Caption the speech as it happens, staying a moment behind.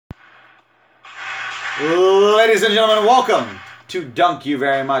Ladies and gentlemen, welcome to Dunk You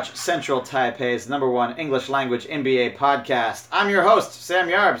Very Much, Central Taipei's #1 English language NBA podcast. I'm your host, Sam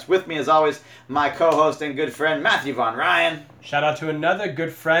Yarbs. With me, as always, my co-host and good friend, Matthew Von Ryan. Shout out to another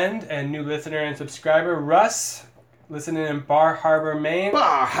good friend and new listener and subscriber, Russ, listening in Bar Harbor, Maine.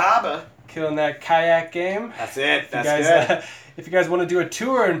 Bar Harbor. Killing that kayak game. That's it. That's good. If you guys want to do a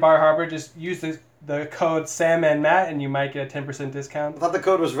tour in Bar Harbor, just use the code Sam and Matt, and you might get a 10% discount. I thought the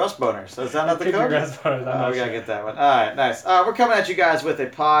code was Rust Boner, so is that not the code? Rust Boners, we gotta get that one. All right, nice. We're coming at you guys with a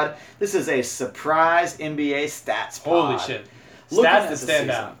pod. This is a surprise NBA stats pod. Holy shit. Stats that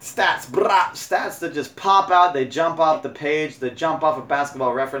stand out. Stats that just pop out. They jump off the page. They jump off a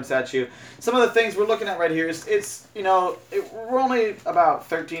Basketball Reference at you. Some of the things we're looking at right here is we're only about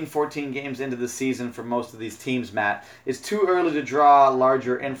 13, 14 games into the season for most of these teams, Matt. It's too early to draw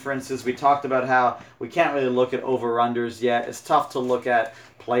larger inferences. We talked about how we can't really look at over-unders yet. It's tough to look at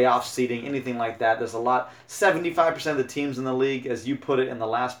playoff seeding, anything like that. There's a lot. 75% of the teams in the league, as you put it in the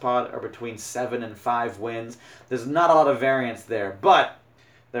last pod, are between 7 and 5 wins. There's not a lot of variance there, but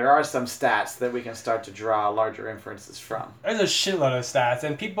there are some stats that we can start to draw larger inferences from. There's a shitload of stats,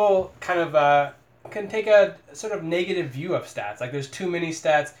 and people kind of can take a sort of negative view of stats. Like, there's too many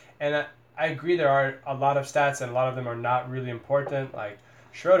stats, and I agree there are a lot of stats, and a lot of them are not really important. Like,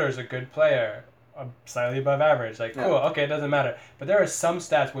 Schroeder's a good player. Slightly above average. Like, cool, okay, it doesn't matter. But there are some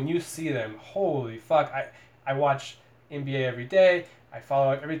stats, when you see them, holy fuck, I watch NBA every day, I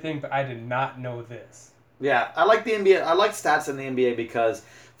follow everything, but I did not know this. Yeah, I like the NBA. I like stats in the NBA because,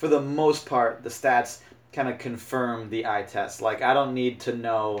 for the most part, the stats kind of confirm the eye test. Like, I don't need to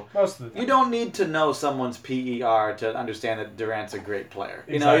know... Most of the time. You don't need to know someone's PER to understand that Durant's a great player.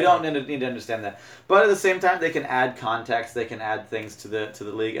 Exactly. You know, you don't need to understand that. But at the same time, they can add context. They can add things to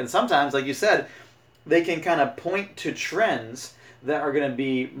the league. And sometimes, like you said, they can kind of point to trends that are going to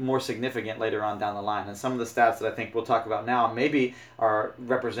be more significant later on down the line. And some of the stats that I think we'll talk about now maybe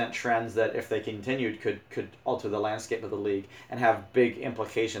represent trends that, if they continued, could alter the landscape of the league and have big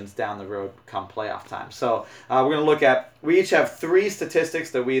implications down the road come playoff time. So we're going to look at, we each have 3 statistics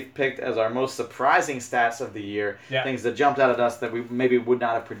that we've picked as our most surprising stats of the year, things that jumped out at us that we maybe would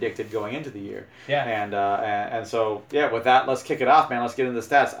not have predicted going into the year. Yeah. And so, with that, let's kick it off, man. Let's get into the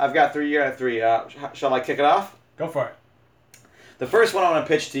stats. I've got 3 here. 3. Shall I kick it off? Go for it. The first one I want to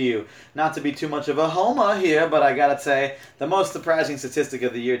pitch to you, not to be too much of a homer here, but I gotta say, the most surprising statistic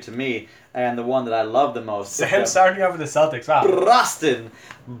of the year to me, and the one that I love the most. Sam starting off with the Celtics. Wow.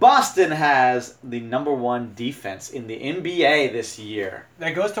 Boston has the #1 defense in the NBA this year.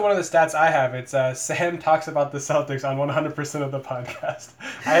 That goes to one of the stats I have. It's Sam talks about the Celtics on 100% of the podcast.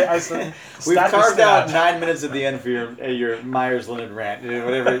 We've carved out 9 minutes at the end for your Myers-Leonard rant.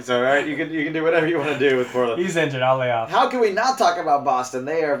 Whatever. So, all right, you can do whatever you want to do with Portland. He's injured. I'll lay off. How can we not talk about Boston?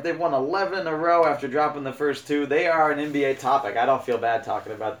 They've won 11 in a row after dropping the first 2. They are an NBA topic. I don't feel bad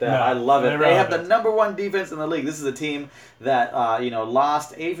talking about them. No, I love it. They have the #1 defense in the league. This is a team that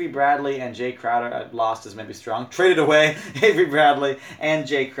lost Avery Bradley and Jay Crowder. Lost is maybe strong. Traded away Avery Bradley and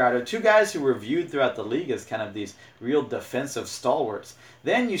Jay Crowder, 2 guys who were viewed throughout the league as kind of these real defensive stalwarts.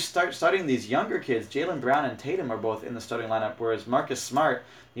 Then you start studying these younger kids. Jaylen Brown and Tatum are both in the starting lineup, whereas Marcus Smart,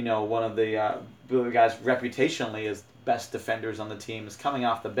 one of the guys reputationally as best defenders on the team, is coming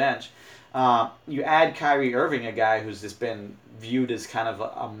off the bench. You add Kyrie Irving, a guy who's just been viewed as kind of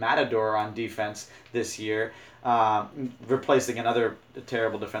a matador on defense this year, replacing another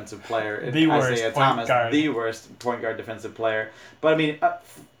terrible defensive player, Isaiah Thomas, the worst point guard defensive player. But I mean,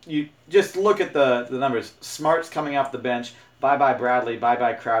 you just look at the numbers. Smart's coming off the bench. Bye-bye Bradley,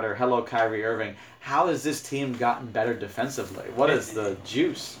 bye-bye Crowder, hello Kyrie Irving. How has this team gotten better defensively? What is the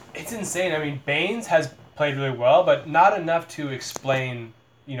juice? It's insane. I mean, Baines has played really well, but not enough to explain,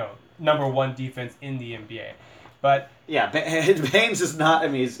 #1 defense in the NBA. But yeah, Baines is not. I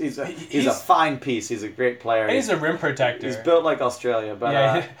mean, he's a fine piece. He's a great player. And he's a rim protector. He's built like Australia, but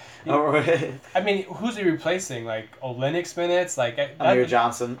I mean, who's he replacing? Like Olynyk's minutes, like Amir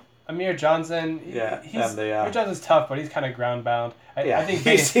Johnson. Amir Johnson. Amir Johnson's tough, but he's kind of ground bound. I think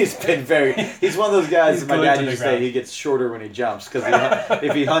he's been very. He's one of those guys. My dad used to say he gets shorter when he jumps because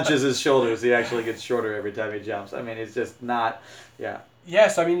if he hunches his shoulders, he actually gets shorter every time he jumps. I mean, he's just not. Yeah. Yeah,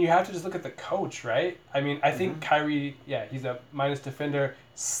 so I mean, you have to just look at the coach, right? I mean, I think Kyrie, he's a minus defender,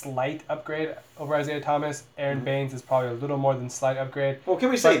 slight upgrade over Isaiah Thomas. Aaron Baines is probably a little more than slight upgrade. Well,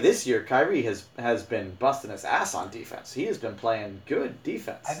 can we say this year, Kyrie has been busting his ass on defense. He has been playing good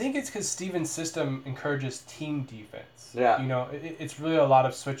defense. I think it's because Steven's system encourages team defense. Yeah. It's really a lot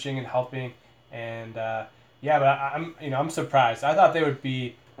of switching and helping, and but I'm surprised. I thought they would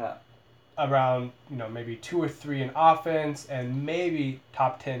be around maybe 2 or 3 in offense and maybe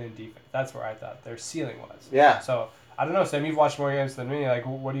top 10 in defense. That's where I thought their ceiling was. Yeah. So I don't know, Sam. You've watched more games than me. Like,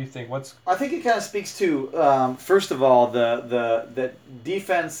 what do you think? I think it kind of speaks to first of all the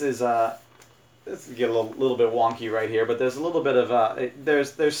defense is let's get a little bit wonky right here, but there's a little bit of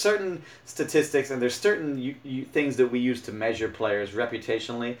there's certain statistics and there's certain things that we use to measure players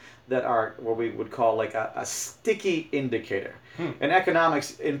reputationally that are what we would call like a sticky indicator. In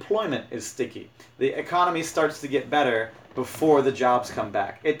economics, employment is sticky. The economy starts to get better before the jobs come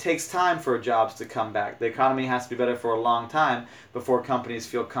back. It takes time for jobs to come back. The economy has to be better for a long time before companies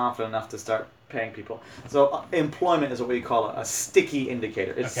feel confident enough to start paying people. So employment is what we call a sticky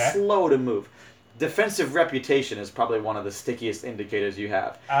indicator. It's slow to move. Defensive reputation is probably one of the stickiest indicators you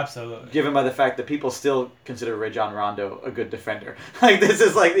have. Absolutely. Given by the fact that people still consider Rajon Rondo a good defender. Like this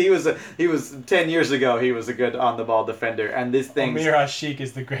is like he was 10 years ago he was a good on the ball defender, and this thing. Amir Ashiq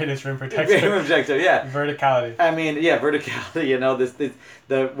is the greatest rim protector. Rim protector, yeah. Verticality. I mean, yeah, verticality.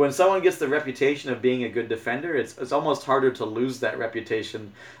 When someone gets the reputation of being a good defender, it's almost harder to lose that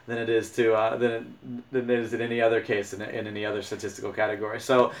reputation than it is to than it is in any other case in any other statistical category.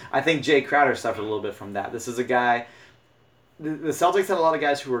 So I think Jay Crowder suffered a little bit from that. This is a guy. The Celtics had a lot of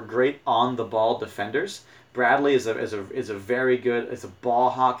guys who were great on the ball defenders. Bradley is a very good, is a ball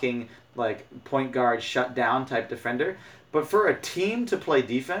hawking like point guard shut down type defender. But for a team to play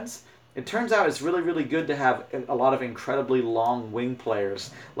defense, it turns out it's really, really good to have a lot of incredibly long wing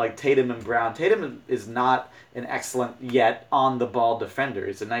players like Tatum and Brown. Tatum is not an excellent yet on-the-ball defender.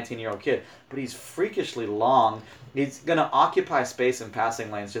 He's a 19-year-old kid, but he's freakishly long. He's going to occupy space in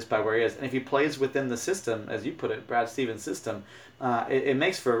passing lanes just by where he is. And if he plays within the system, as you put it, Brad Stevens' system, it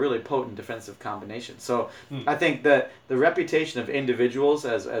makes for a really potent defensive combination. So I think that the reputation of individuals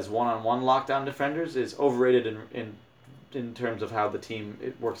as one-on-one lockdown defenders is overrated in terms of how the team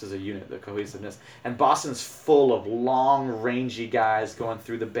works as a unit, the cohesiveness. And Boston's full of long, rangy guys going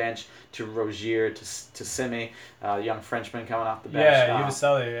through the bench to Rozier, to Simi, young Frenchman coming off the bench. Yeah,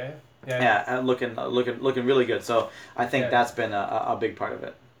 Yabusele, right? Yeah, looking really good. So I think that's been a big part of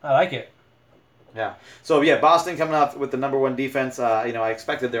it. I like it. Yeah. So yeah, Boston coming off with the number one defense. I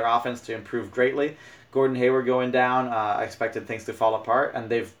expected their offense to improve greatly. Gordon Hayward going down, I expected things to fall apart, and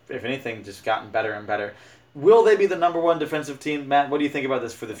they've, if anything, just gotten better and better. Will they be the number one defensive team? Matt, what do you think about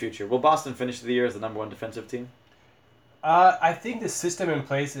this for the future? Will Boston finish the year as the number one defensive team? I think the system in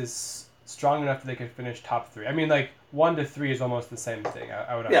place is strong enough that they could finish top 3. I mean, like 1 to 3 is almost the same thing.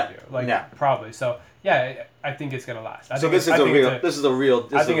 I would argue. Probably. So yeah, I think it's gonna last. This is a real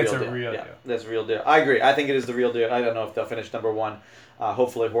deal. I think it's a real deal. That's a real deal. I agree. I think it is the real deal. I don't know if they'll finish number one.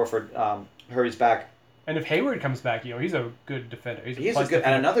 Hopefully Horford hurries back. And if Hayward comes back, he's a good defender. He's a good,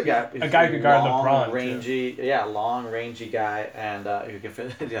 and another guy. A guy who could guard LeBron. Rangy, long, rangy guy, and who can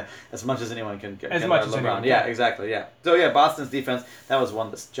fit as much as anyone can. As much as LeBron. Yeah, exactly. Yeah. So yeah, Boston's defense. That was one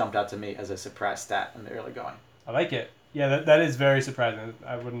that jumped out to me as a surprise stat in the early going. I like it. Yeah, that is very surprising.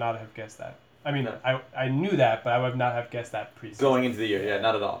 I would not have guessed that. I mean, no. I knew that, but I would not have guessed that pre-season. Going into the year, yeah,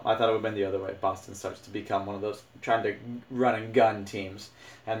 not at all. I thought it would have been the other way. Boston starts to become one of those trying to run and gun teams,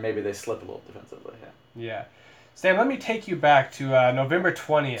 and maybe they slip a little defensively. Yeah. Yeah. Stan, let me take you back to November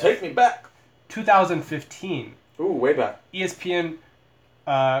 20th. Take me back. 2015. Ooh, way back. ESPN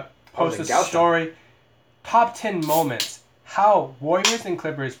posted a story, Top 10 Moments, how Warriors and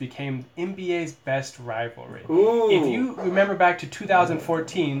Clippers became NBA's best rivalry. Ooh. If you remember back to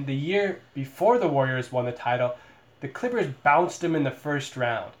 2014, the year before the Warriors won the title, the Clippers bounced them in the first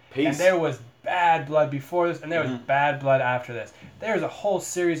round. Peace. And there was bad blood before this, and there was bad blood after this. There was a whole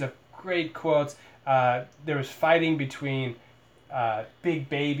series of great quotes. There was fighting between Big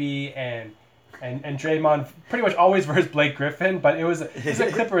Baby and Draymond, pretty much always versus Blake Griffin, but it was a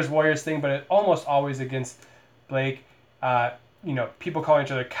Clippers Warriors thing, but it almost always against Blake. People calling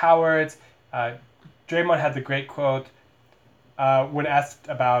each other cowards. Draymond had the great quote when asked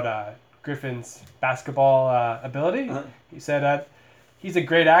about Griffin's basketball ability. He said, "He's a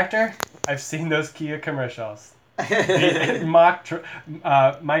great actor. I've seen those Kia commercials." Mic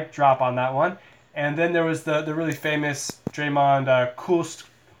drop on that one. And then there was the really famous Draymond cool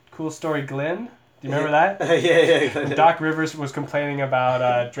story Glenn. Do you remember that? Yeah. Doc Rivers was complaining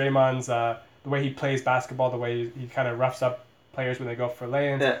about Draymond's the way he plays basketball, the way he kind of roughs up players when they go for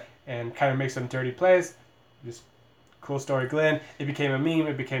lay-ins and kind of makes them dirty plays. Just cool story Glenn. It became a meme.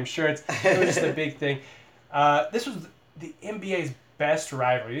 It became shirts. It was just a big thing. This was the NBA's best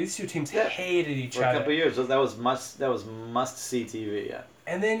rivalry. These two teams hated each other. For a couple of years, that was must see TV. Yeah.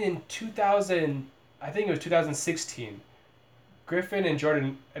 And then in 2016, Griffin and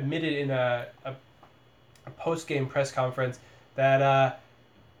Jordan admitted in a post-game press conference that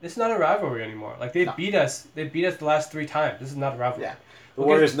this is not a rivalry anymore. Like they No. beat us. They beat us the last 3 times. This is not a rivalry. Yeah. The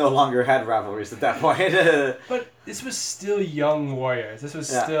Warriors no longer had rivalries at that point. But this was still young Warriors. This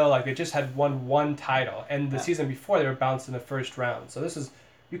was Yeah. still like they just had won 1 title, and the Yeah. season before they were bounced in the first round. So this is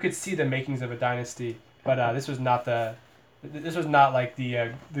you could see the makings of a dynasty. But this was not like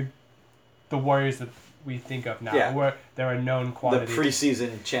the Warriors that we think of now, Yeah. where there are known The quantities.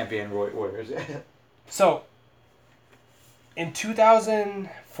 preseason champion Warriors. So, in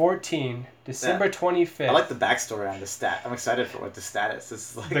 2014, December 25th, I like the backstory on the stat. I'm excited for what the stat is.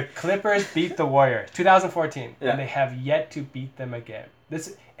 This is like the Clippers beat the Warriors. 2014, Yeah. and they have yet to beat them again.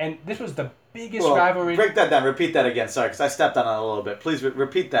 This was the biggest Well, rivalry. break that down. Repeat that again. Sorry, because I stepped on it a little bit. Please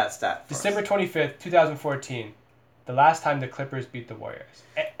repeat that stat. for us. December 25th, 2014, the last time the Clippers beat the Warriors,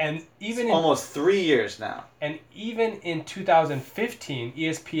 and even in Almost 3 years now. And even in 2015,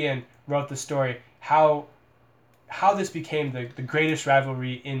 ESPN wrote the story how this became the greatest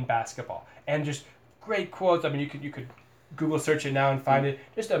rivalry in basketball. And just great quotes. I mean, you could Google search it now and find it.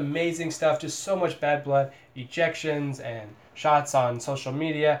 Just amazing stuff. Just so much bad blood, ejections, and shots on social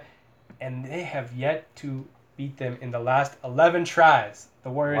media. And they have yet to beat them in the last 11 tries. The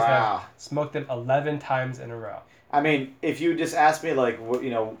Warriors Wow. have smoked them 11 times in a row. I mean, if you just asked me, like, what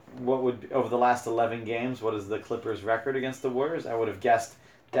would over the last 11 games, what is the Clippers' record against the Warriors? I would have guessed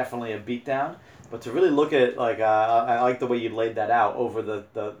definitely a beatdown. But to really look at it, like, I like the way you laid that out over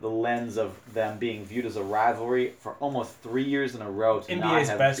the lens of them being viewed as a rivalry for almost 3 years in a row to not NBA's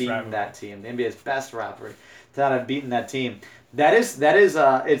have best beaten rivalry. that team. The NBA's best rivalry to not have beaten that team. That is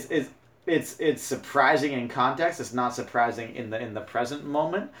it's surprising in context. It's not surprising in the present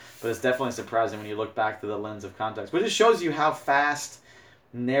moment, but it's definitely surprising when you look back through the lens of context. But it shows you how fast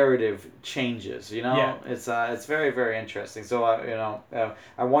narrative changes. Yeah. It's very, very interesting. So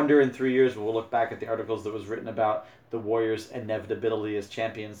I wonder in 3 years we'll look back at the articles that was written about the Warriors' inevitability as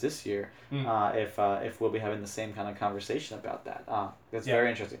champions this year. If we'll be having the same kind of conversation about that. That's Yeah. very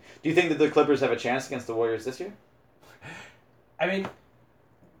interesting. Do you think that the Clippers have a chance against the Warriors this year? I mean,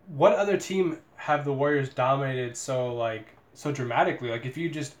 what other team have the Warriors dominated so dramatically? Like if you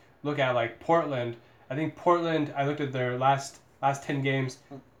just look at like Portland, I think Portland. I looked at their last 10 games.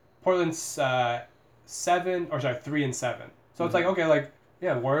 Portland's 3-7. So it's like okay, like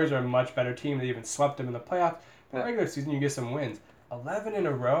yeah, the Warriors are a much better team. They even swept them in the playoffs. Yeah. Regular season, you get some wins. 11 in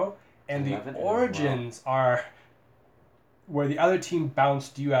a row, and 11 in the a row. origins are where the other team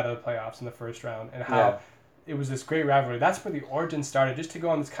bounced you out of the playoffs in the first round, and how. Yeah. It was this great rivalry. That's where the origin started. Just to go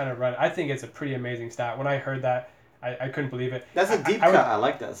on this kind of run, I think it's a pretty amazing stat. When I heard that, I couldn't believe it. That's a deep cut. I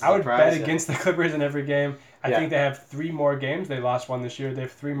like that. It's a I would surprise, bet yeah. against the Clippers in every game. I Yeah. think they have 3 more games. They lost 1 this year. They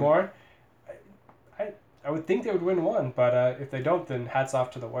have 3 more. I would think they would win 1, but if they don't, then hats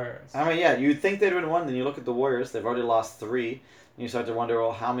off to the Warriors. I mean, yeah, you'd think they'd win 1, then you look at the Warriors, they've already lost 3, and you start to wonder,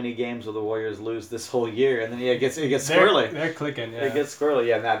 well, how many games will the Warriors lose this whole year? And then it gets squirrely. They're clicking, yeah. It gets squirrely.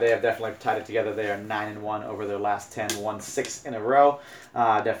 Yeah, now they have definitely tied it together. They are 9-1 over their last 10, won 6 in a row.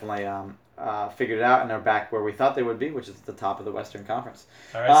 Definitely figured it out, and they're back where we thought they would be, which is at the top of the Western Conference.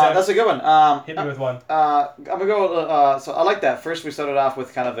 All right, Seth, That's a good one. hit me with one. I'm gonna go. So I like that. First, we started off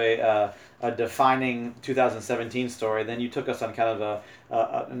with kind of a defining 2017 story. Then you took us on kind of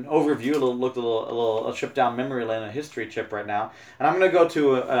an overview, a trip down memory lane, a history trip right now. And I'm gonna go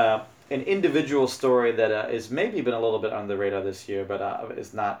to an individual story that is maybe been a little bit under the radar this year, but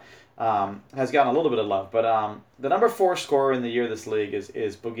is not. Has gotten a little bit of love. But the number 4 scorer in the year of this league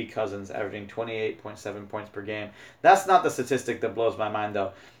is Boogie Cousins, averaging 28.7 points per game. That's not the statistic that blows my mind,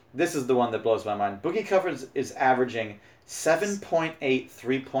 though. This is the one that blows my mind. Boogie Cousins is averaging 7.8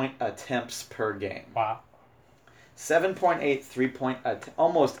 3-point attempts per game. Wow. 7.8 3-point,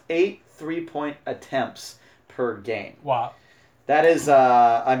 almost 8 3-point attempts per game. Wow. That is,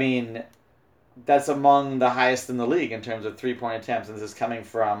 that's among the highest in the league in terms of 3-point attempts. And this is coming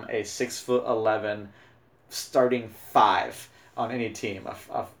from a 6'11" starting 5 on any team,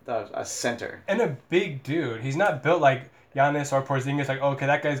 a center. And a big dude. He's not built like Giannis or Porzingis. Like, okay,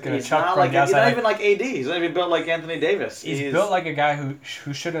 that guy's gonna He's chuck not from like the outside. he's not even like AD. He's not even built like Anthony Davis. He's built like a guy who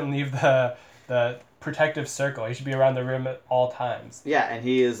shouldn't leave the protective circle. He should be around the rim at all times. Yeah, and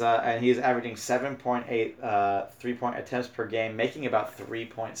he is averaging 7.8 3-point attempts per game, making about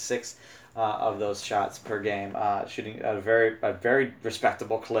 3.6 of those shots per game, shooting a very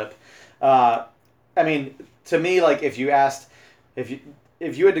respectable clip. I mean, to me, like if you had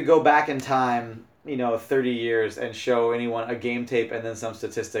to go back in time, 30 years and show anyone a game tape and then some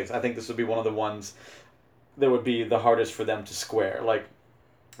statistics, I think this would be one of the ones that would be the hardest for them to square. Like,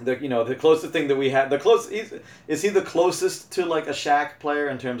 the closest thing that we had, is he the closest to like a Shaq player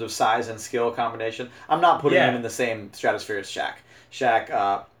in terms of size and skill combination? I'm not putting him in the same stratosphere as Shaq.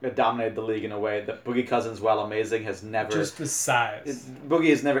 Shaq dominated the league in a way that Boogie Cousins, while amazing, has never. Just the size. Boogie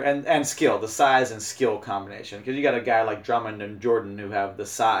is never and skill, the size and skill combination. Because you got a guy like Drummond and Jordan who have the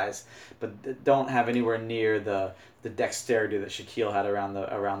size, but don't have anywhere near the dexterity that Shaquille had around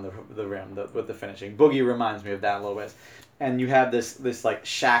the rim with the finishing. Boogie reminds me of that a little bit. And you have this like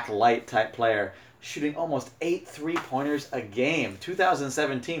Shaq light type player shooting almost 8 3-pointers a game.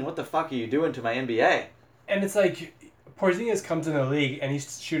 2017, what the fuck are you doing to my NBA? And it's like Porzingis comes in the league and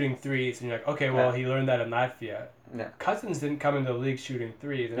he's shooting threes, and you're like, okay, well, he learned that in Latvia. Yeah. Cousins didn't come into the league shooting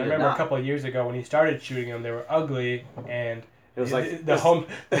threes, and I did remember not. a couple of years ago when he started shooting them, they were ugly, and It was like the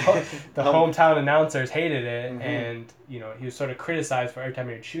hometown announcers hated it, Mhm. and he was sort of criticized for every time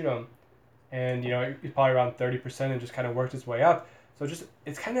he'd shoot them, and he's probably around 30% and just kind of worked his way up. So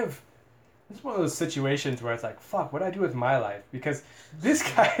it's one of those situations where it's like, fuck, what do I do with my life? Because this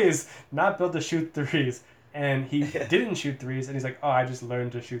guy is not built to shoot threes, and he didn't shoot threes, and he's like, oh, I just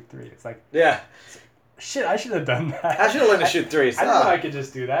learned to shoot threes. It's like, yeah, shit, I should have done that. I should have learned to shoot threes. I didn't know I could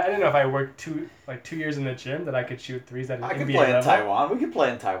just do that. I didn't know if I worked 2 years in the gym that I could shoot threes at an I could NBA play in level. Taiwan. We could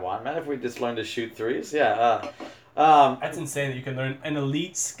play in Taiwan, man. If we just learned to shoot threes, yeah. That's insane that you can learn an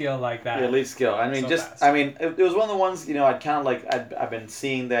elite skill like that. The elite skill. I mean, So fast. it was one of the ones, I'd kind of like, I've been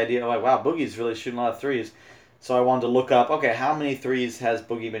seeing the idea of like, wow, Boogie's really shooting a lot of threes. So I wanted to look up, okay, how many threes has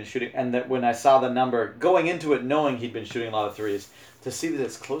Boogie been shooting? And that when I saw the number, going into it knowing he'd been shooting a lot of threes, to see that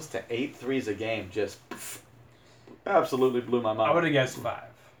it's close to 8 threes a game just absolutely blew my mind. I would have guessed 5,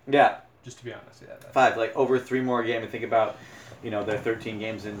 Yeah, just to be honest. Yeah, 5, like over 3 more a game. And think about, they're 13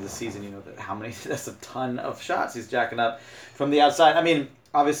 games into the season, how many, that's a ton of shots he's jacking up from the outside. I mean,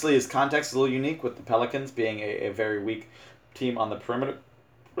 obviously his context is a little unique with the Pelicans being a very weak team on the perimeter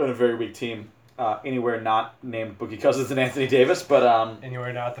and a very weak team anywhere not named Boogie Cousins and Anthony Davis, but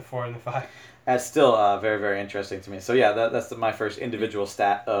anywhere not the 4 and the 5. that's still very, very interesting to me. So yeah, that's my first individual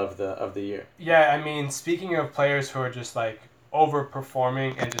stat of the year. Yeah, I mean, speaking of players who are just like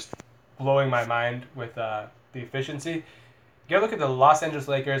overperforming and just blowing my mind with the efficiency, you gotta look at the Los Angeles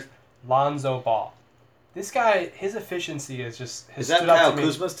Lakers, Lonzo Ball. This guy, his efficiency has Is that stood out Kyle to me.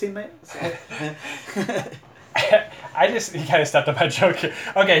 Kuzma's teammate? He kind of stepped on my joke here.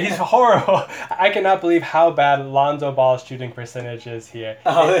 Okay, he's horrible. I cannot believe how bad Lonzo Ball's shooting percentage is here.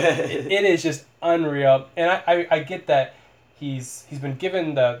 Oh. It is just unreal. And I get that he's been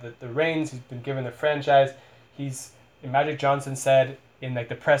given the reins, he's been given the franchise. Magic Johnson said in like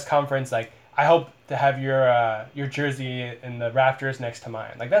the press conference, like, I hope to have your jersey in the rafters next to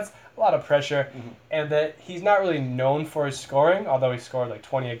mine. Like, that's a lot of pressure. Mm-hmm. And that he's not really known for his scoring, although he scored like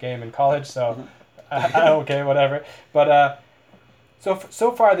 20 a game in college, so okay, whatever. But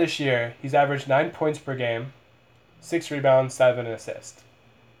so far this year, he's averaged 9 points per game, 6 rebounds, 7 assists.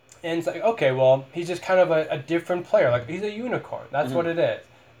 And it's like, okay, well, he's just kind of a different player. Like, he's a unicorn. That's what it is.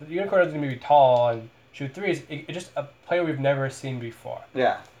 The unicorn doesn't be tall and shoot threes. It's just a player we've never seen before.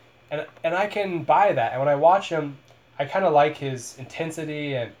 Yeah. And I can buy that. And when I watch him, I kind of like his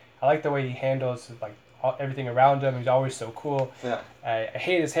intensity, and I like the way he handles like everything around him. He's always so cool. Yeah. I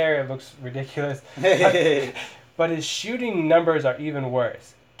hate his hair. It looks ridiculous. But his shooting numbers are even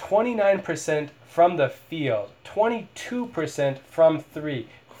worse. 29% from the field, 22% from 3,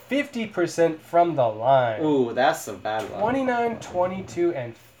 50% from the line. Ooh, that's a bad one. 29, 22,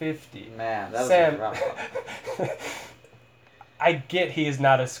 and 50. Man, that's Sam, a rough one. I get he is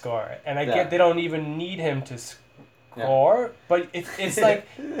not a scorer, and I Yeah. get they don't even need him to score, but it's like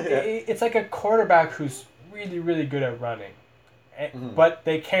it's like a quarterback who's really, really good at running, but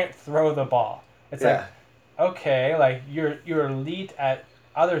they can't throw the ball. It's like, okay, like you're elite at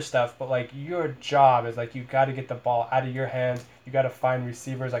other stuff, but like your job is like you got to get the ball out of your hands. You got to find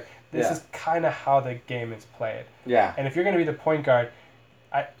receivers. Like this is kind of how the game is played. Yeah. And if you're going to be the point guard,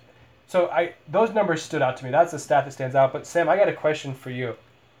 those numbers stood out to me. That's a stat that stands out. But Sam, I got a question for you.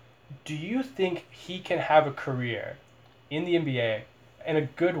 Do you think he can have a career in the NBA, and a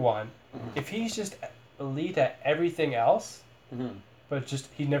good one, if he's just elite at everything else, but just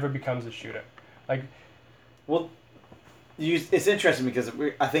he never becomes a shooter? Like, well, it's interesting because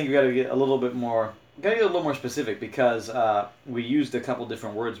I think we got to get a little bit more. Got to get a little more specific because we used a couple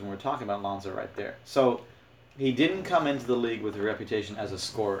different words when we were talking about Lonzo right there. So he didn't come into the league with a reputation as a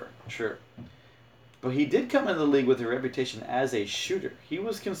scorer, sure. But he did come into the league with a reputation as a shooter. He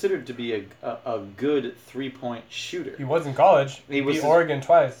was considered to be a good 3-point shooter. he was in college. He beat Oregon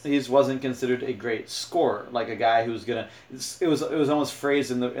twice. He wasn't considered a great scorer, like a guy who's gonna. It was almost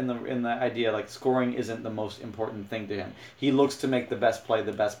phrased in the idea like scoring isn't the most important thing to him. He looks to make the best play,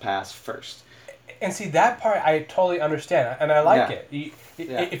 the best pass first. And see that part, I totally understand, and I like Yeah. it.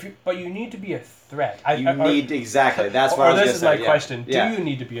 Yeah. But you need to be a threat. Exactly. That's what I was this gonna is say. my Yeah. question. Yeah. Do you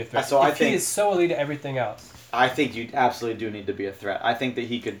need to be a threat? So I if think- he is so elite at everything else. I think you absolutely do need to be a threat. I think that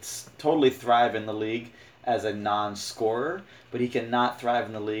he could totally thrive in the league as a non-scorer, but he cannot thrive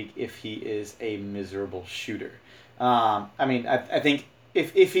in the league if he is a miserable shooter. I mean, I think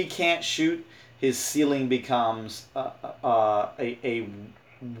if he can't shoot, his ceiling becomes a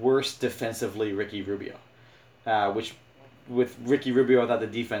worse defensively Ricky Rubio, which with Ricky Rubio without the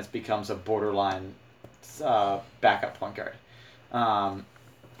defense becomes a borderline backup point guard.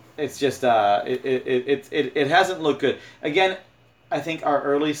 It's just it hasn't looked good. Again, I think our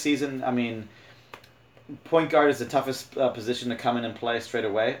early season. I mean, point guard is the toughest position to come in and play straight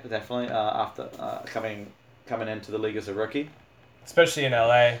away. Definitely off the coming into the league as a rookie. Especially in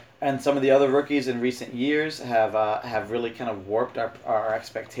LA. And some of the other rookies in recent years have really kind of warped our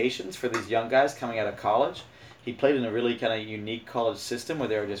expectations for these young guys coming out of college. He played in a really kind of unique college system where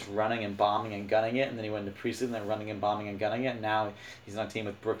they were just running and bombing and gunning it, and then he went into preseason and running and bombing and gunning it, and now he's on a team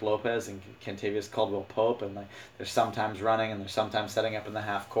with Brook Lopez and Kentavious Caldwell-Pope, and they're sometimes running and they're sometimes setting up in the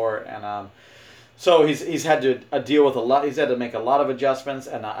half court, and so he's had to deal with a lot. He's had to make a lot of adjustments,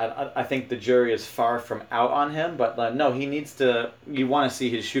 and I think the jury is far from out on him. But no, he needs to. You want to see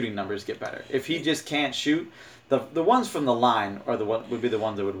his shooting numbers get better. If he just can't shoot, the ones from the line would be the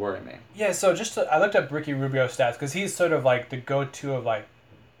ones that would worry me. Yeah, so I looked up Ricky Rubio's stats because he's sort of like the go-to of like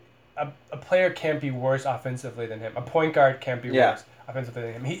a player can't be worse offensively than him. A point guard can't be worse offensively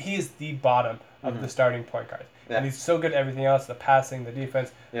than him. He is the bottom of the starting point guard. Yeah. And he's so good at everything else, the passing, the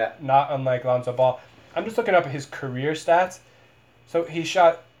defense, not unlike Lonzo Ball. I'm just looking up his career stats. So he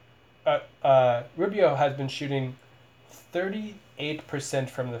shot, Rubio has been shooting 38%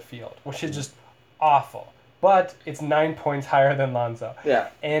 from the field, which is just awful. But it's 9 points higher than Lonzo. Yeah.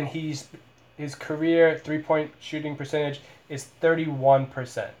 And his career 3-point shooting percentage is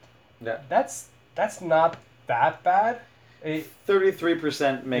 31%. Yeah. That's not that bad.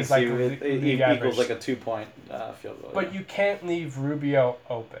 33% makes like you equals like a 2-point field goal. But you can't leave Rubio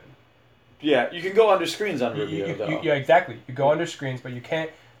open. Yeah, you can go under screens on Rubio though. Yeah, exactly. You go under screens, but you can't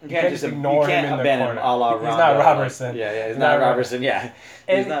just ignore him in the corner. A la he's not Robertson. He's not Robertson. Yeah,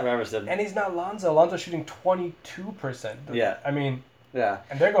 he's not Robertson. And he's not Lonzo. Lonzo's shooting 22%. Yeah. I mean. Yeah.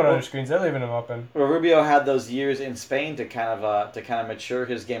 And they're going under screens. They're leaving him open. Well, Rubio had those years in Spain to kind of mature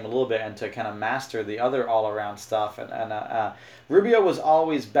his game a little bit and to kind of master the other all around stuff. And Rubio was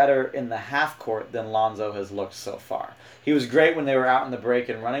always better in the half court than Lonzo has looked so far. He was great when they were out in the break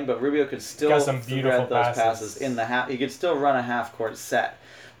and running, but Rubio could still thread those passes in the half. He could still run a half court set.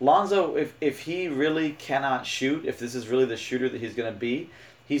 Lonzo, if he really cannot shoot, if this is really the shooter that he's going to be,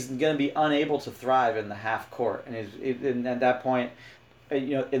 he's going to be unable to thrive in the half court. And at that point,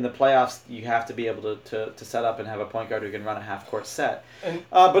 in the playoffs, you have to be able to set up and have a point guard who can run a half court set.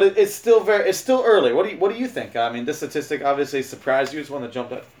 But it's still early. What do you think? I mean, this statistic obviously surprised you. It's one that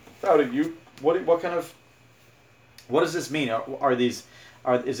jumped out at you. What does this mean? Is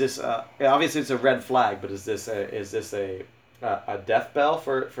this obviously it's a red flag, but is this a death bell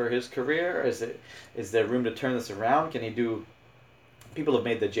for his career? Is there room to turn this around? Can he do? People have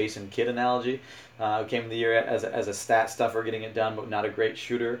made the Jason Kidd analogy. Who came in the year as a stat stuffer, getting it done, but not a great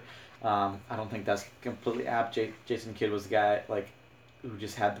shooter. I don't think that's completely apt. Jason Kidd was the guy who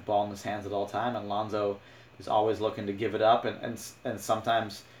just had the ball in his hands at all time, and Lonzo is always looking to give it up, and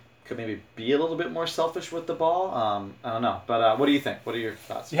sometimes could maybe be a little bit more selfish with the ball. I don't know, but what do you think? What are your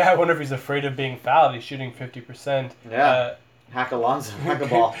thoughts? Yeah, I wonder if he's afraid of being fouled. He's shooting 50%. Yeah, hack a Lonzo, hack a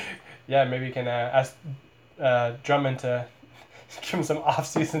ball. Yeah, maybe you can ask Drummond to give him some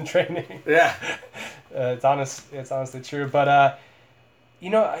off-season training. Yeah. It's honestly true. But,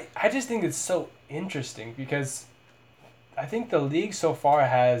 I just think it's so interesting because I think the league so far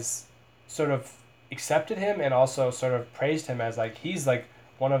has sort of accepted him and also sort of praised him as, he's,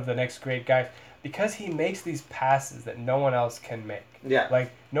 one of the next great guys because he makes these passes that no one else can make. Yeah.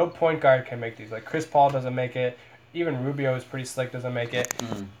 No point guard can make these. Chris Paul doesn't make it. Even Rubio is pretty slick, doesn't make it.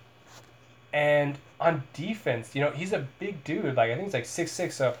 Mm. And on defense, he's a big dude. I think he's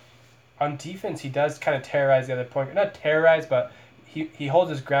 6'6", so on defense he does kind of terrorize the other point. Not terrorize, but he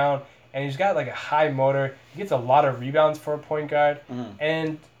holds his ground, and he's got a high motor. He gets a lot of rebounds for a point guard,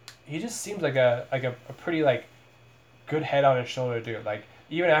 and he just seems like a pretty good head on his shoulder dude.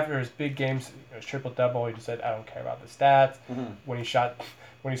 Even after his big games, his triple-double, he just said, I don't care about the stats. Mm-hmm. When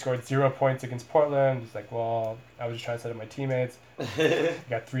he scored 0 points against Portland, he's like, well, I was just trying to set up my teammates. He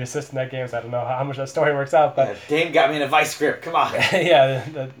got 3 assists in that game, so I don't know how much that story works out. But Dame got me in a vice grip. Come on. Yeah,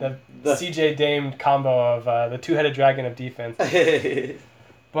 the CJ Dame combo of the two-headed dragon of defense.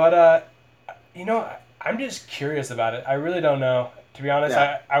 But I'm just curious about it. I really don't know. To be honest,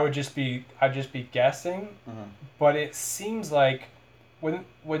 Yeah. I'd just be guessing. Mhm. But it seems like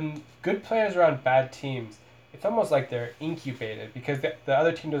when good players are on bad teams, it's almost like they're incubated because the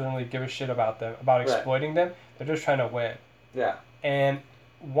other team doesn't really give a shit about them, about Right. exploiting them. They're just trying to win. Yeah. And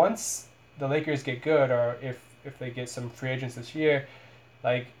once the Lakers get good, or if they get some free agents this year,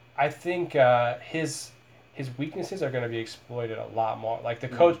 like I think his weaknesses are going to be exploited a lot more. Like the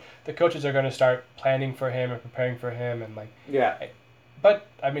coaches are going to start planning for him and preparing for him, and like. Yeah. But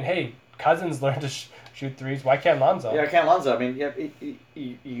I mean, hey, Cousins learned to shoot threes. Why can't Lonzo? Yeah, Ken Lonzo. I mean, yeah,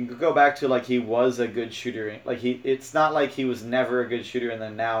 you can go back to like he was a good shooter. Like it's not like he was never a good shooter, and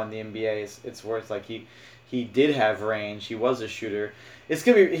then now in the NBA, it's worse. Like he did have range. He was a shooter. It's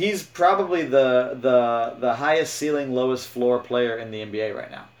gonna be. He's probably the highest ceiling, lowest floor player in the NBA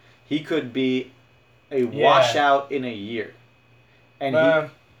right now. He could be a washout in a year,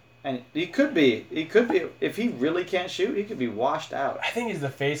 and he could be. He could be if he really can't shoot. He could be washed out. I think he's the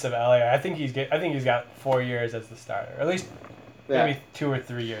face of LA. I think he's got 4 years as the starter, or at least maybe 2 or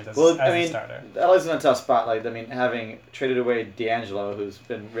 3 years as the starter. LA's in a tough spot. Like, I mean, having traded away D'Angelo, who's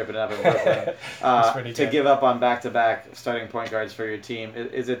been ripping it up in Brooklyn, to give up on back-to-back starting point guards for your team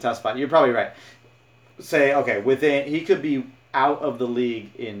is a tough spot. You're probably right. Say, okay, he could be out of the league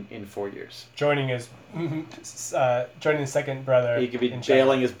in 4 years. Joining his second brother. He could be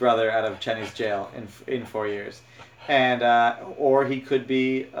bailing his brother out of Cheney's jail in 4 years, and or he could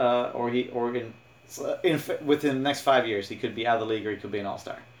be within the next 5 years he could be out of the league or he could be an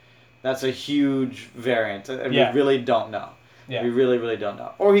all-star. That's a huge variant. We really don't know. Yeah. We really, really don't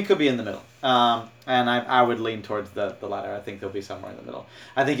know. Or he could be in the middle. And I would lean towards the latter. I think he'll be somewhere in the middle.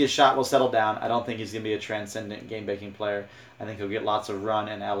 I think his shot will settle down. I don't think he's going to be a transcendent game-making player. I think he'll get lots of run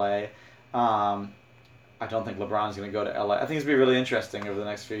in L.A. I don't think LeBron's going to go to L.A. I think it's going to be really interesting over the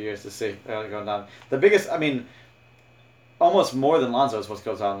next few years to see going down. The biggest, I mean, almost more than Lonzo is what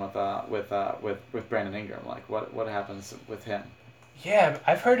goes on with Brandon Ingram. Like, what happens with him? Yeah,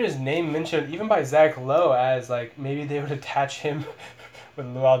 I've heard his name mentioned even by Zach Lowe as like maybe they would attach him with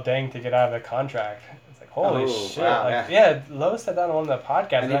Luol Deng to get out of the contract. It's like holy shit! Wow, like, yeah, Lowe said that on one of the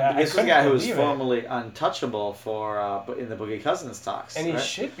podcasts. And this is a guy who was formerly untouchable in the Boogie Cousins talks. And he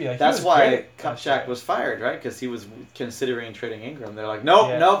should be. Like, that's why Kupchak was fired, right? Because he was considering trading Ingram. They're like,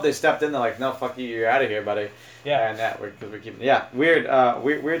 nope. They stepped in. They're like, no, fuck you, you're out of here, buddy. Yeah. And we're keeping. Yeah,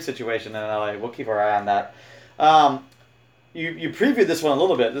 weird situation in LA. We'll keep our eye on that. You previewed this one a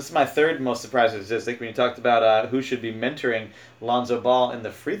little bit. This is my third most surprising statistic when you talked about who should be mentoring Lonzo Ball in the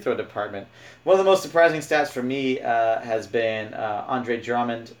free throw department. One of the most surprising stats for me has been Andre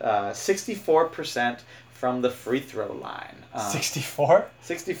Drummond, 64% from the free throw line. 64?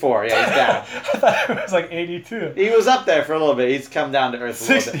 64, yeah, he's down. I thought it was like 82. He was up there for a little bit. He's come down to earth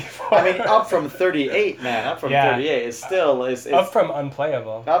a little bit. I mean, up from 38, man. Up from 38 is still... It's up from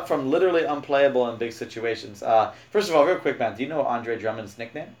unplayable. Up from literally unplayable in big situations. First of all, real quick, man, do you know Andre Drummond's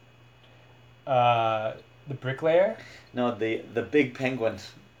nickname? The Bricklayer? No, the Big Penguin.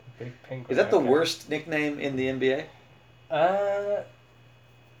 Big Penguin. Is that the worst nickname in the NBA?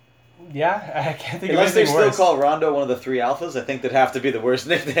 Yeah, I can't think Unless of anything they worse. still call Rondo one of the three alphas, I think that'd have to be the worst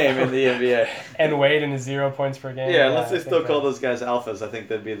nickname in the NBA. And Wade and his 0 points per game. Yeah, unless they still call those guys alphas, I think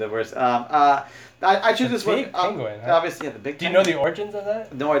that'd be the worst. I choose this one. Big Penguin. Obviously, yeah, the Big. Do you know the origins of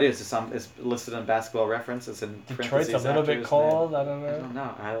that? No idea. It's listed in Basketball Reference. It's in Detroit's a little bit cold. I don't know. I don't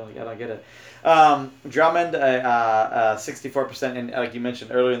know. I don't get it. Drummond, 64%, and like you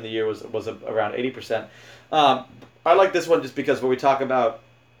mentioned earlier in the year, was around 80%. I like this one just because when we talk about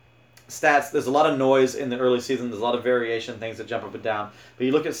stats, there's a lot of noise in the early season. There's a lot of variation, things that jump up and down. But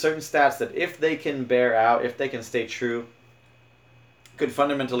you look at certain stats that if they can bear out, if they can stay true, could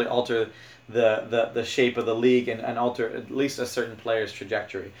fundamentally alter the shape of the league and alter at least a certain player's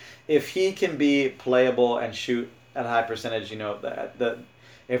trajectory. If he can be playable and shoot at a high percentage,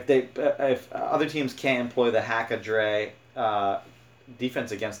 if other teams can't employ the hack-a-Dre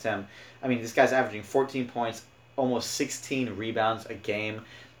defense against him, I mean, this guy's averaging 14 points, almost 16 rebounds a game.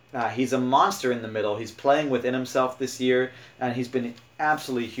 He's a monster in the middle. He's playing within himself this year, and he's been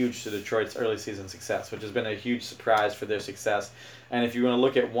absolutely huge to Detroit's early season success, which has been a huge surprise for their success. And if you want to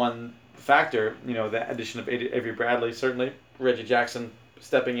look at one factor, the addition of Avery Bradley, certainly, Reggie Jackson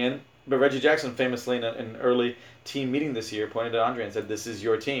stepping in. But Reggie Jackson famously in an early team meeting this year pointed to Andre and said, "This is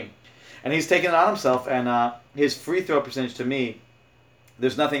your team." And he's taken it on himself, and his free throw percentage, to me,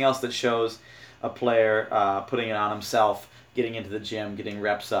 there's nothing else that shows a player putting it on himself, getting into the gym, getting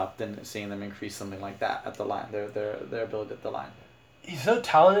reps up, then seeing them increase something like that at the line, their ability at the line. He's so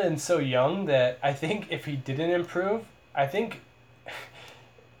talented and so young that I think if he didn't improve, I think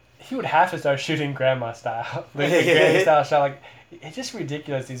he would have to start shooting grandma style, like the granny style shot. Like it's just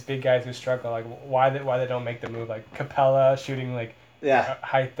ridiculous. These big guys who struggle, like why they don't make the move. Like Capella shooting like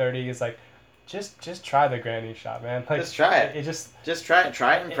high 30s, like. Just try the granny shot, man. Like, just try it. Just try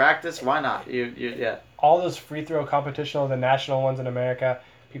it in practice. Why not? Yeah. All those free throw competitions, the national ones in America,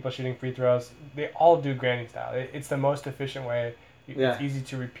 people shooting free throws, they all do granny style. It's the most efficient way. It's easy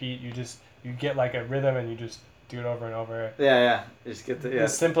to repeat. You get like a rhythm and you just do it over and over. Yeah. Just get the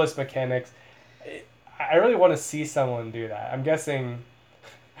simplest mechanics. I really want to see someone do that. I'm guessing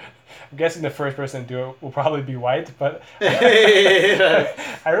the first person to do it will probably be White, but I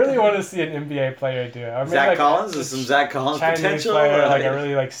really want to see an NBA player do it. Zach Collins? Is some Zach Collins Chinese potential? Player, like a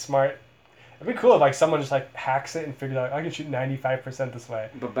really like smart. It'd be cool if like someone just like hacks it and figures out I can shoot 95% this way.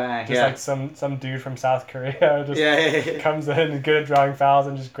 But bang, just like some dude from South Korea just comes in good at drawing fouls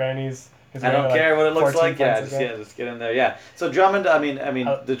and just grannies. I don't care what it looks like. Just get in there. Yeah. So Drummond, I mean,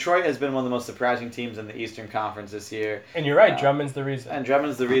 Detroit has been one of the most surprising teams in the Eastern Conference this year. And you're right, Drummond's the reason. And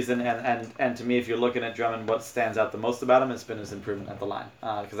Drummond's the reason. And to me, if you're looking at Drummond, what stands out the most about him has been his improvement at the line,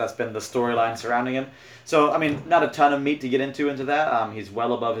 because that's been the storyline surrounding him. So I mean, not a ton of meat to get into that. He's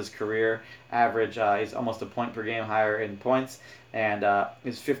well above his career average. He's almost a point per game higher in points. And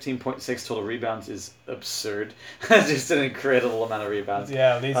his 15.6 total rebounds is absurd. Just an incredible amount of rebounds.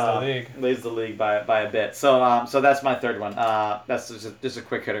 Yeah, leads the league. Leads the league by a bit. So that's my third one. That's just a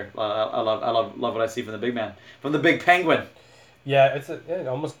quick hitter. I love what I see from the big man, from the big penguin. Yeah, it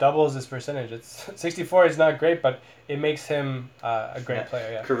almost doubles his percentage. It's 64 is not great, but it makes him a great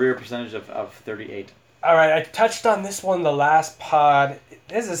player. Yeah. Career percentage of 38. All right, I touched on this one the last pod.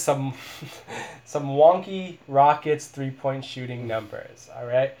 This is some wonky Rockets 3-point shooting numbers. All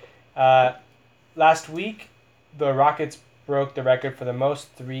right, last week the Rockets broke the record for the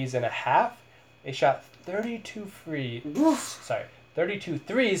most threes in a half. They shot 32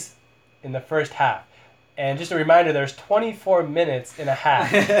 threes in the first half. And just a reminder, there's 24 minutes in a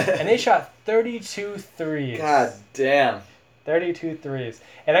half, and they shot 32 threes. God damn. 32 threes.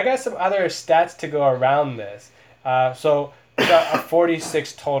 And I got some other stats to go around this. So we got a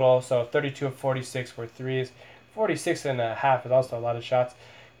 46 total, so 32 of 46 were threes. 46 and a half is also a lot of shots.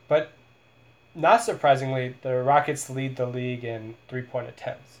 But not surprisingly, the Rockets lead the league in three-point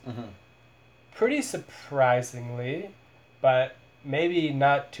attempts. Mm-hmm. Pretty surprisingly, but maybe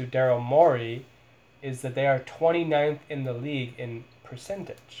not to Daryl Morey, is that they are 29th in the league in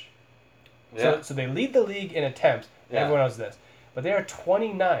percentage. Yeah. So they lead the league in attempts. Yeah. Everyone knows this. But they are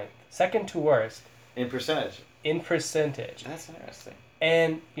 29th, second to worst. In percentage. That's interesting.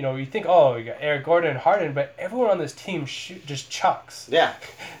 And, you think, you got Eric Gordon and Harden, but everyone on this team just chucks. Yeah.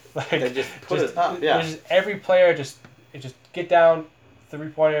 They just put it up, yeah. Every player just get down,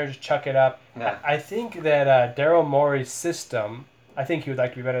 three-pointer, just chuck it up. Yeah. I think that Daryl Morey's system, I think he would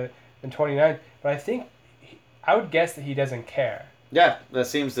like to be better than 29th, but I would guess that he doesn't care. Yeah, that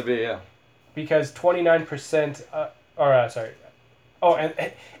seems to be, yeah. Because 29%,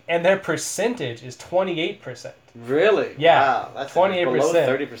 and their percentage is 28%. Really? Yeah. Wow, that's 28%. Below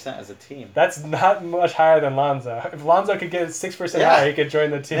 30% as a team. That's not much higher than Lonzo. If Lonzo could get 6% higher, he could join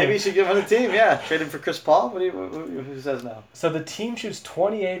the team. Maybe you should give him the team, yeah. Trade him for Chris Paul? Who says no? So the team shoots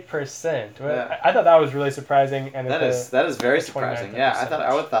 28%. Yeah. I thought that was really surprising. And that is very surprising. Yeah,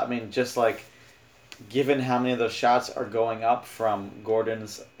 I would thought, just like, given how many of those shots are going up from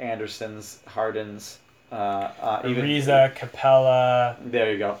Gordon's, Anderson's, Harden's, even Ariza, Capella.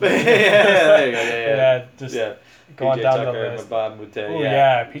 There you go. There you go. Yeah. Going PJ down Tucker, the list. Bob Mute.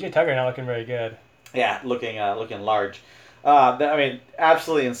 PJ Tucker not looking very good. Yeah, looking large.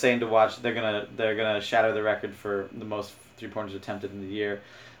 Absolutely insane to watch. They're gonna shatter the record for the most 3-pointers attempted in the year.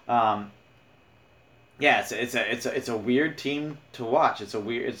 It's a weird team to watch.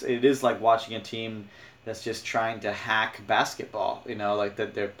 It is like watching a team that's just trying to hack basketball. Like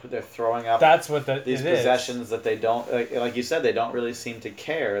that they're throwing up. That's what these possessions that they don't, like you said, they don't really seem to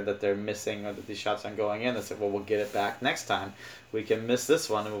care that they're missing or that these shots aren't going in. They say, well, we'll get it back next time. We can miss this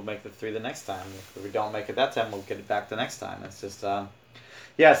one and we'll make the 3 the next time. If we don't make it that time, we'll get it back the next time. It's just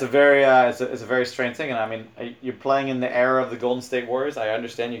it's a very strange thing. And you're playing in the era of the Golden State Warriors. I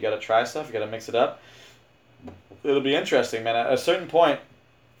understand you got to try stuff, you got to mix it up. It'll be interesting, man. At a certain point,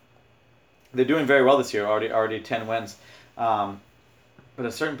 they're doing very well this year. Already 10 wins. But at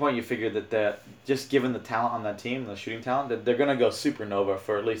a certain point, you figure that just given the talent on that team, the shooting talent, that they're going to go supernova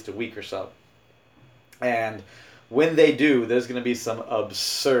for at least a week or so. And when they do, there's going to be some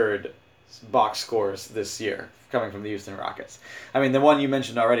absurd box scores this year coming from the Houston Rockets. The one you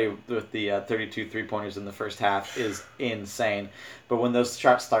mentioned already with the 32 3-pointers in the first half is insane. But when those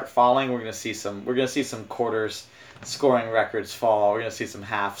shots start falling, we're going to see some quarters scoring records fall. We're gonna see some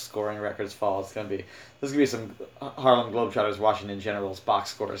half scoring records fall. There's gonna be some Harlem Globetrotters, Washington Generals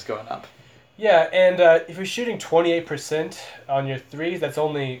box scores going up. Yeah, and if you're shooting 28% on your threes, that's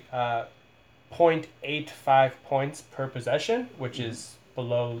only 0.85 points per possession, which is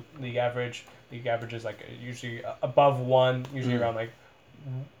below league average. League average is like usually above 1, usually around like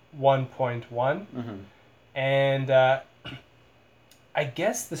 1.1. Mm-hmm. And I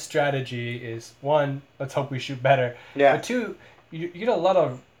guess the strategy is, 1, let's hope we shoot better. Yeah. But 2, you get a lot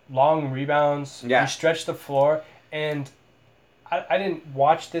of long rebounds. Yeah. You stretch the floor. And I didn't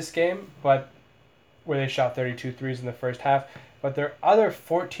watch this game, but where they shot 32 threes in the first half. But their other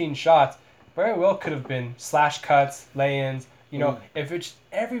 14 shots very well could have been slash cuts, lay-ins. You know, if it's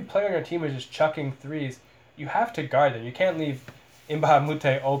every player on your team is just chucking threes, you have to guard them. You can't leave Imba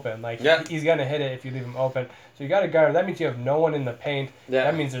Mute open. Like, he's going to hit it if you leave him open. So you got to guard him. That means you have no one in the paint. Yeah.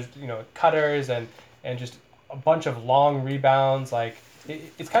 That means there's, cutters and just a bunch of long rebounds. Like,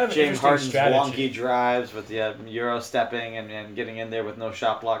 it's kind of an James interesting Harden's strategy. wonky drives with the Euro stepping and getting in there with no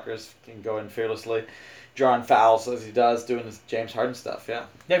shot blockers, can go in fearlessly, drawing fouls as he does, doing this James Harden stuff. Yeah.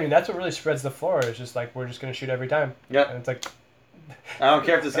 Yeah, I mean, that's what really spreads the floor. It's just like, we're just going to shoot every time. Yep. And it's like, I don't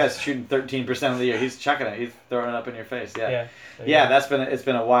care if this guy's shooting 13% of the year. He's chucking it. He's throwing it up in your face. Yeah. Yeah. It's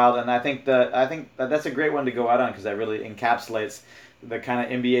been a wild, and I think that's a great one to go out on because that really encapsulates the kind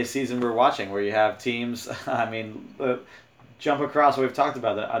of NBA season we're watching, where you have teams. I mean, jump across what we've talked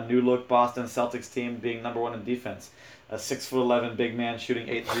about, a new look Boston Celtics team being number 1 in defense. A 6'11" big man shooting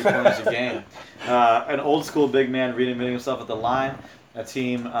 8 3-pointers a game. An old school big man reinventing himself at the line. A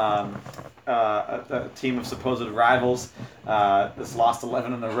team of supposed rivals that's lost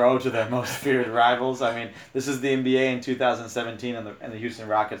 11 in a row to their most feared rivals. I mean, this is the NBA in 2017, and the Houston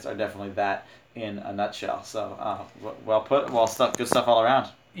Rockets are definitely that in a nutshell. So, well put, good stuff all around.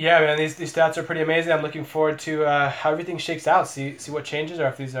 Yeah, man, these stats are pretty amazing. I'm looking forward to how everything shakes out. See what changes, or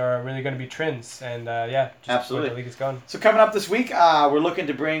if these are really going to be trends. And just absolutely, where the league is going. So coming up this week, we're looking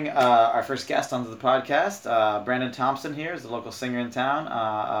to bring our first guest onto the podcast. Brandon Thompson here is the local singer in town,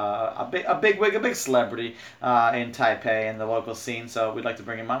 a big wig, a big celebrity in Taipei in the local scene. So we'd like to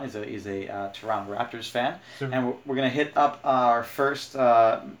bring him on. He's a Toronto Raptors fan, and we're going to hit up our first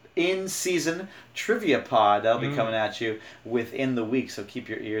in-season trivia pod that'll be coming at you within the week, so keep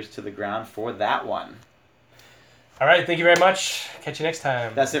your ears to the ground for that one. All right, thank you very much. Catch you next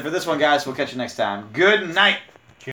time. That's it for this one, guys. We'll catch you next time. Good night.